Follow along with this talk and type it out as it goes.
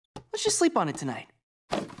Let's just sleep on it tonight.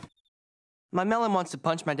 My melon wants to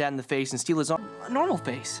punch my dad in the face and steal his own normal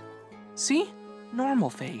face. See? Normal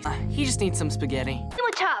face. He just needs some spaghetti.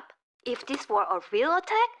 What's up? If this were a real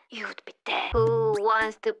attack, you'd be dead. Who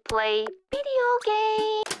wants to play video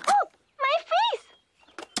game? Oh, my face!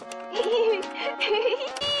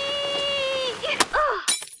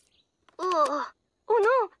 Oh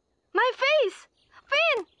no, my face!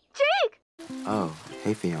 Finn! Jake! Oh,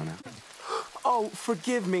 hey Fiona. Oh,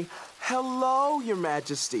 forgive me. Hello, Your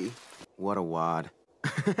Majesty. What a wad.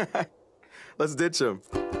 Let's ditch him.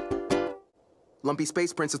 Lumpy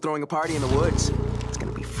Space Prince is throwing a party in the woods. It's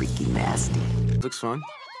gonna be freaky nasty. Looks fun.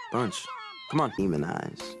 Bunch. Come on. Demon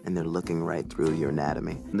eyes, and they're looking right through your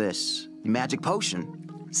anatomy. This magic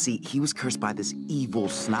potion. See, he was cursed by this evil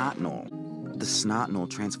snot knoll. The snot knoll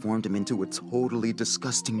transformed him into a totally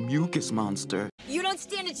disgusting mucus monster. You don't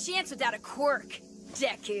stand a chance without a quirk,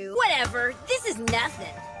 Deku. Whatever, this is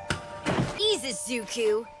nothing. Easy,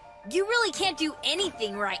 Zuko. You really can't do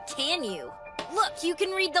anything right, can you? Look, you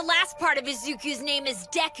can read the last part of Izuku's name as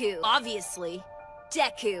Deku, obviously.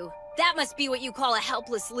 Deku. That must be what you call a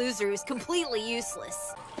helpless loser who's completely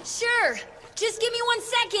useless. Sure, just give me 1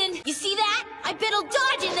 second. You see that? I bet he'll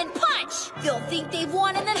dodge and then punch. They'll think they've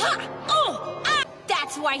won and then ha! Oh! Ah!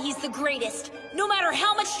 That's why he's the greatest. No matter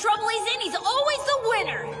how much trouble he's in, he's always the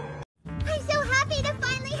winner. I'm so happy to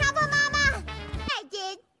finally have a mama. I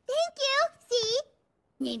did. Thank you. See?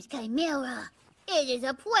 Name's Chimera. It is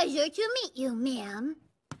a pleasure to meet you, ma'am.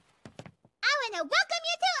 I want to welcome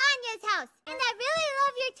you to Anya's house. And I really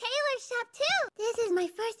love your tailor shop, too. This is my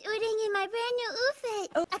first outing in my brand new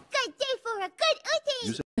outfit. Oh. A good day for a good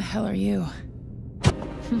outing. The hell are you?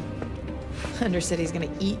 Undercity's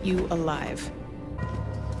gonna eat you alive.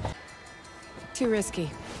 Too risky.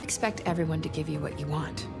 Expect everyone to give you what you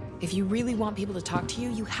want. If you really want people to talk to you,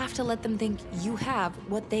 you have to let them think you have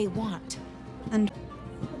what they want. And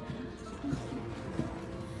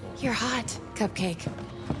you're hot, Cupcake.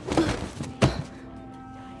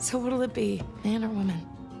 So what'll it be, man or woman?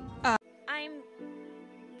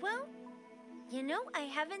 Well, you know, I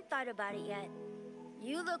haven't thought about it yet.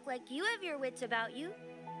 You look like you have your wits about you.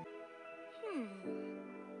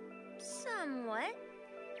 Somewhat.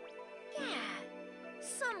 Yeah,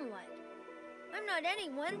 somewhat. I'm not any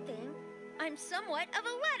one thing. I'm somewhat of a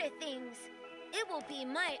lot of things. It will be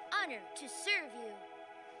my honor to serve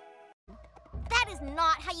you. That is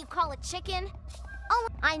not how you call a chicken. Oh,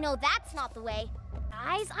 I know that's not the way.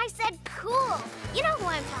 Guys, I said cool. You know who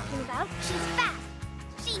I'm talking about. She's fast.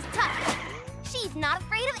 She's tough. She's not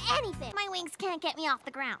afraid of anything. My wings can't get me off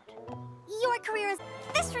the ground. Your career is...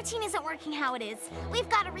 This routine isn't working how it is. We've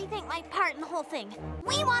got to rethink my part in the whole thing.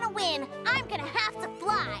 We want to win. I'm gonna have to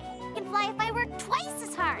fly. I can fly if I work twice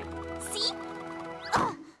as hard. See?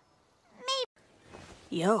 Ugh. Maybe...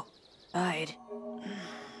 Yo, I'd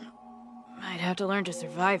have to learn to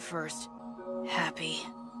survive first. Happy.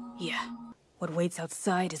 Yeah. What waits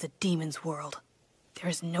outside is a demon's world. There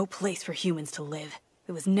is no place for humans to live.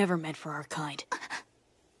 It was never meant for our kind.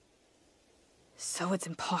 So it's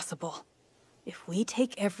impossible. If we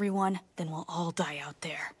take everyone, then we'll all die out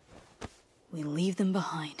there. We leave them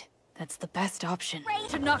behind. That's the best option.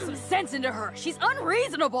 To knock some sense into her. She's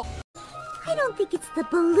unreasonable. I don't think it's the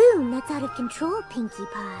balloon that's out of control, Pinkie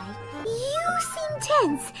Pie. You seem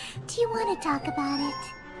tense. Do you want to talk about it?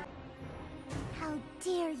 How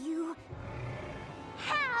dare you?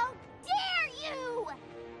 How dare you!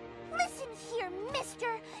 Listen here,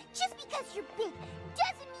 mister. Just because you're big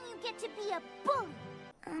doesn't mean you get to be a bully.